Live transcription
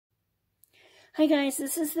Hi guys,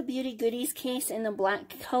 this is the Beauty Goodies case in the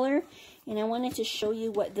black color, and I wanted to show you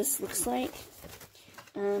what this looks like.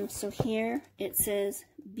 So here it says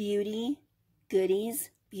Beauty Goodies.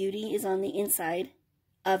 Beauty is on the inside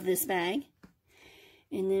of this bag.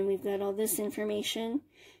 And then we've got all this information.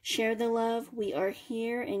 Share the love, we are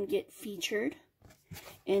here, and get featured.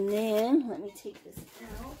 And then, let me take this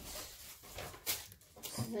out.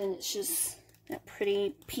 So then it's just that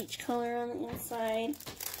pretty peach color on the inside.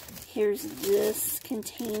 Here's this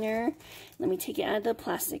container. Let me take it out of the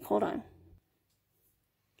plastic. Hold on.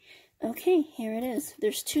 Okay, here it is.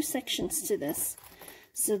 There's two sections to this.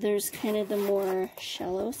 So there's kind of the more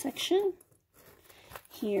shallow section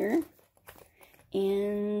here.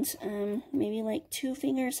 And maybe like 2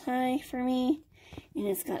 fingers high for me. And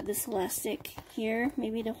it's got this elastic here,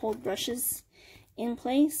 maybe to hold brushes in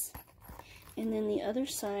place. And then the other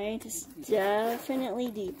side is definitely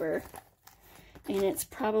deeper. And it's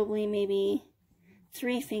probably maybe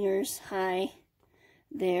 3 fingers high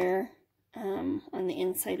there on the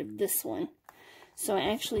inside of this one. So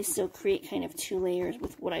I actually still create kind of 2 layers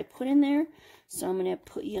with what I put in there. So I'm going to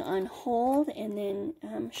put you on hold and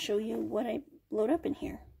then show you what I load up in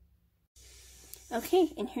here.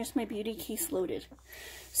 Okay, and here's my beauty case loaded.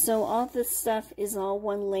 So all this stuff is all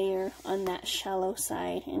one layer on that shallow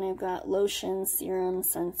side. And I've got lotion, serum,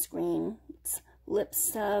 sunscreen, lip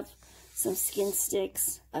stuff, some skin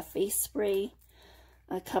sticks, a face spray,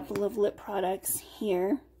 a couple of lip products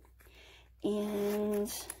here,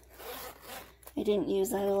 and I didn't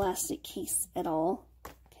use that elastic case at all,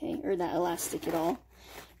 okay, or that elastic at all.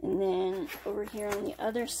 And then over here on the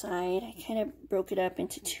other side, I kind of broke it up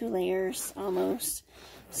into 2 layers almost.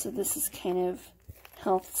 So this is kind of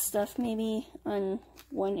health stuff maybe on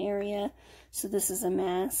one area. So this is a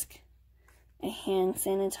mask, a hand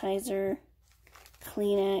sanitizer,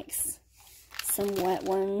 Kleenex, some wet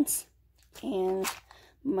ones, and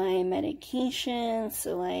my medication,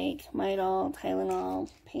 so like Midol, Tylenol,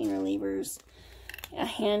 pain relievers, a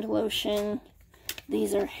hand lotion.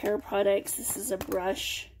 These are hair products. This is a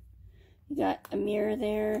brush. You got a mirror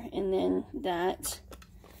there, and then that,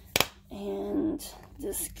 and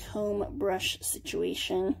this comb brush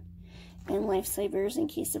situation, and lifesavers in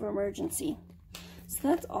case of emergency. So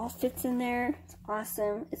that all fits in there. It's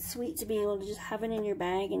awesome. It's sweet to be able to just have it in your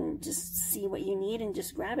bag and just see what you need and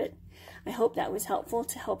just grab it. I hope that was helpful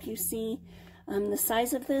to help you see the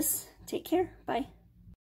size of this. Take care. Bye.